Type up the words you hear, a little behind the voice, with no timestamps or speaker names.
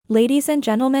Ladies and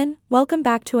gentlemen, welcome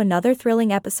back to another thrilling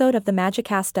episode of the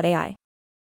Magicast.ai.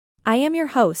 I am your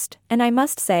host, and I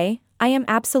must say, I am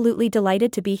absolutely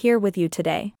delighted to be here with you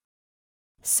today.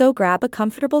 So grab a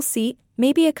comfortable seat,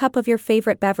 maybe a cup of your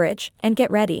favorite beverage, and get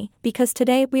ready, because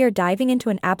today we are diving into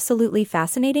an absolutely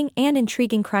fascinating and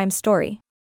intriguing crime story.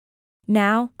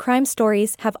 Now, crime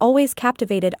stories have always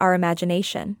captivated our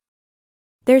imagination.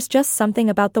 There's just something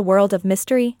about the world of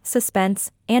mystery,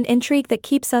 suspense, and intrigue that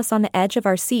keeps us on the edge of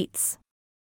our seats.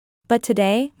 But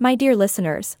today, my dear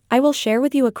listeners, I will share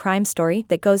with you a crime story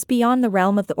that goes beyond the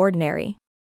realm of the ordinary.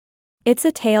 It's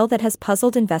a tale that has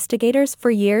puzzled investigators for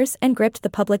years and gripped the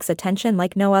public's attention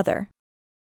like no other.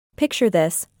 Picture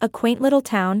this, a quaint little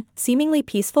town, seemingly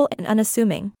peaceful and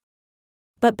unassuming.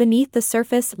 But beneath the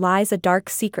surface lies a dark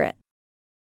secret.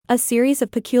 A series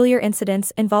of peculiar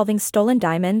incidents involving stolen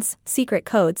diamonds, secret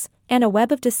codes, and a web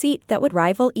of deceit that would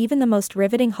rival even the most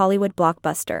riveting Hollywood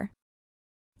blockbuster.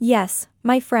 Yes,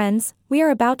 my friends, we are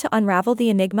about to unravel the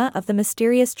enigma of the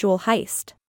mysterious jewel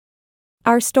heist.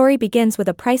 Our story begins with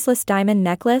a priceless diamond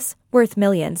necklace, worth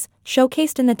millions,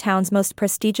 showcased in the town's most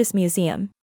prestigious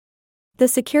museum. The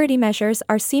security measures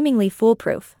are seemingly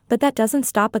foolproof, but that doesn't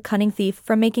stop a cunning thief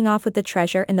from making off with the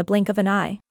treasure in the blink of an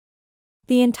eye.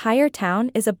 The entire town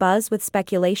is abuzz with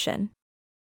speculation.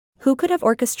 Who could have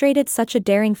orchestrated such a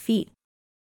daring feat?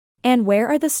 And where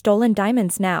are the stolen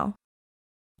diamonds now?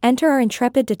 Enter our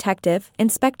intrepid detective,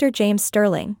 Inspector James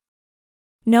Sterling.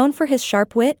 Known for his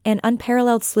sharp wit and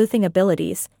unparalleled sleuthing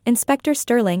abilities, Inspector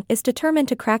Sterling is determined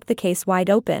to crack the case wide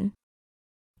open.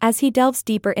 As he delves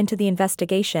deeper into the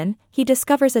investigation, he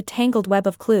discovers a tangled web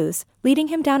of clues, leading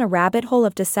him down a rabbit hole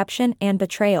of deception and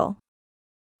betrayal.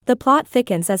 The plot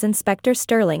thickens as Inspector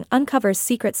Sterling uncovers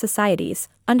secret societies,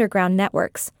 underground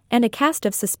networks, and a cast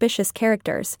of suspicious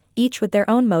characters, each with their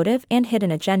own motive and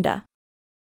hidden agenda.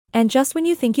 And just when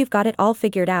you think you've got it all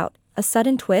figured out, a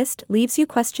sudden twist leaves you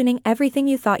questioning everything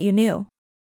you thought you knew.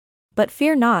 But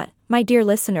fear not, my dear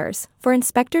listeners, for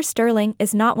Inspector Sterling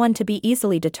is not one to be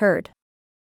easily deterred.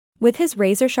 With his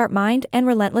razor-sharp mind and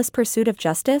relentless pursuit of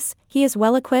justice, he is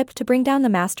well equipped to bring down the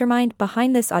mastermind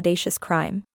behind this audacious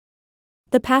crime.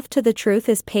 The path to the truth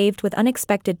is paved with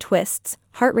unexpected twists,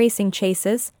 heart-racing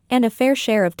chases, and a fair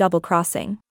share of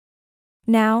double-crossing.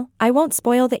 Now, I won't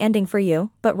spoil the ending for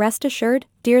you, but rest assured,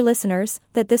 dear listeners,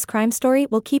 that this crime story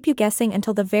will keep you guessing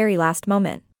until the very last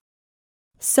moment.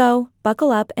 So,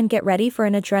 buckle up and get ready for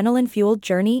an adrenaline-fueled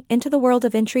journey into the world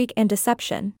of intrigue and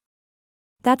deception.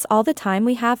 That's all the time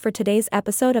we have for today's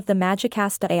episode of the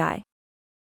Magicast.ai.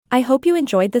 I hope you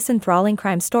enjoyed this enthralling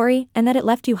crime story and that it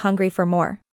left you hungry for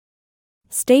more.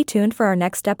 Stay tuned for our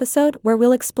next episode where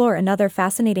we'll explore another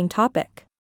fascinating topic.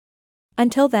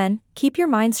 Until then, keep your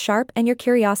minds sharp and your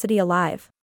curiosity alive.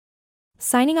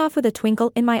 Signing off with a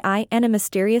twinkle in my eye and a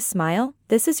mysterious smile,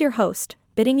 this is your host,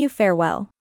 bidding you farewell.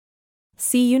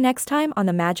 See you next time on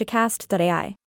the Magicast.ai.